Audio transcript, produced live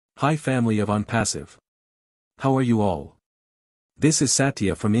Hi family of Onpassive. How are you all? This is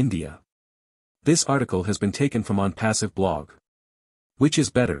Satya from India. This article has been taken from Onpassive blog. Which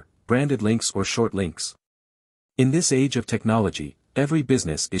is better, branded links or short links? In this age of technology, every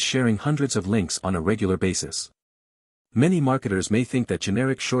business is sharing hundreds of links on a regular basis. Many marketers may think that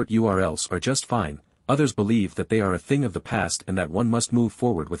generic short URLs are just fine, others believe that they are a thing of the past and that one must move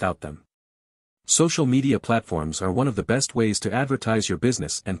forward without them. Social media platforms are one of the best ways to advertise your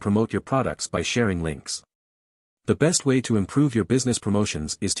business and promote your products by sharing links. The best way to improve your business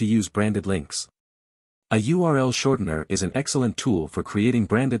promotions is to use branded links. A URL shortener is an excellent tool for creating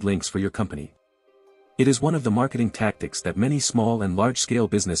branded links for your company. It is one of the marketing tactics that many small and large-scale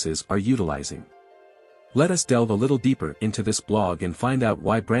businesses are utilizing. Let us delve a little deeper into this blog and find out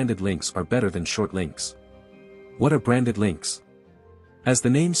why branded links are better than short links. What are branded links? As the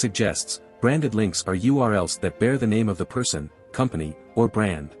name suggests, branded links are URLs that bear the name of the person, company, or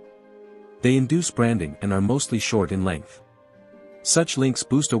brand. They induce branding and are mostly short in length. Such links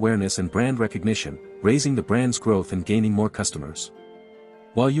boost awareness and brand recognition, raising the brand's growth and gaining more customers.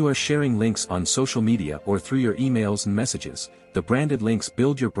 While you are sharing links on social media or through your emails and messages, the branded links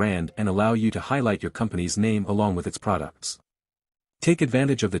build your brand and allow you to highlight your company's name along with its products. Take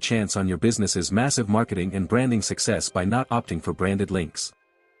advantage of the chance on your business's massive marketing and branding success by not opting for branded links.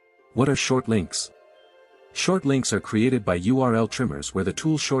 What are short links? Short links are created by URL trimmers where the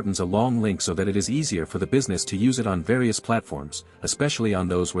tool shortens a long link so that it is easier for the business to use it on various platforms, especially on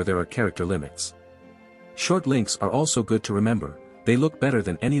those where there are character limits. Short links are also good to remember, they look better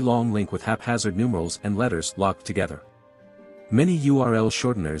than any long link with haphazard numerals and letters locked together. Many URL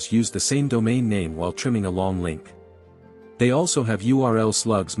shorteners use the same domain name while trimming a long link. They also have URL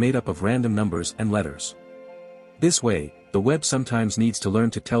slugs made up of random numbers and letters. This way, the web sometimes needs to learn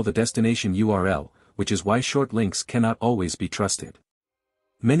to tell the destination URL, which is why short links cannot always be trusted.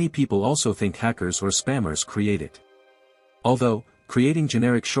 Many people also think hackers or spammers create it. Although, creating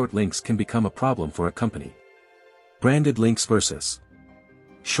generic short links can become a problem for a company. Branded links versus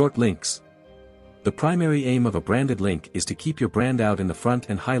short links. The primary aim of a branded link is to keep your brand out in the front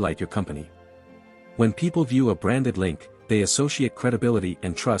and highlight your company. When people view a branded link, they associate credibility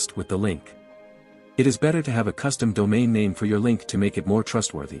and trust with the link. It is better to have a custom domain name for your link to make it more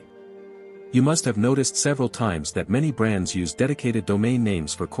trustworthy. You must have noticed several times that many brands use dedicated domain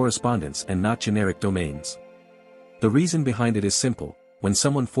names for correspondence and not generic domains. The reason behind it is simple: when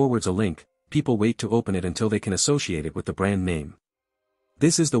someone forwards a link, people wait to open it until they can associate it with the brand name.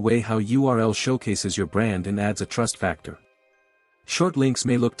 This is the way how URL showcases your brand and adds a trust factor. Short links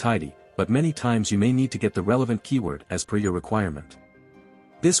may look tidy, but many times you may need to get the relevant keyword as per your requirement.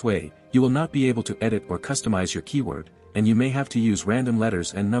 This way, you will not be able to edit or customize your keyword, and you may have to use random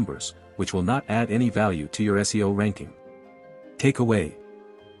letters and numbers, which will not add any value to your SEO ranking. Takeaway: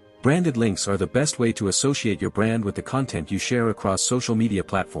 branded links are the best way to associate your brand with the content you share across social media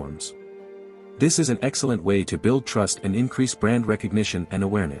platforms. This is an excellent way to build trust and increase brand recognition and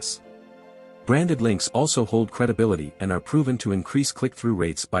awareness. Branded links also hold credibility and are proven to increase click-through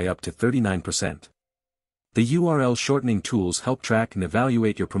rates by up to 39%. The URL shortening tools help track and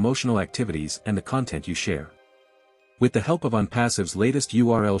evaluate your promotional activities and the content you share. With the help of Onpassive's latest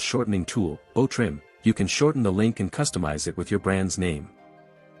URL shortening tool, Trim, you can shorten the link and customize it with your brand's name.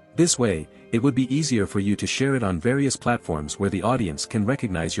 This way, it would be easier for you to share it on various platforms where the audience can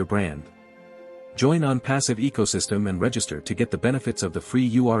recognize your brand. Join Onpassive ecosystem and register to get the benefits of the free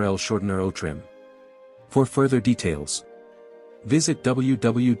URL shortener Trim. For further details, visit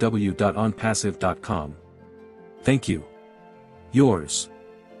www.onpassive.com. Thank you. Yours,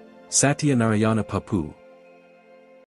 Satya Narayana Papu.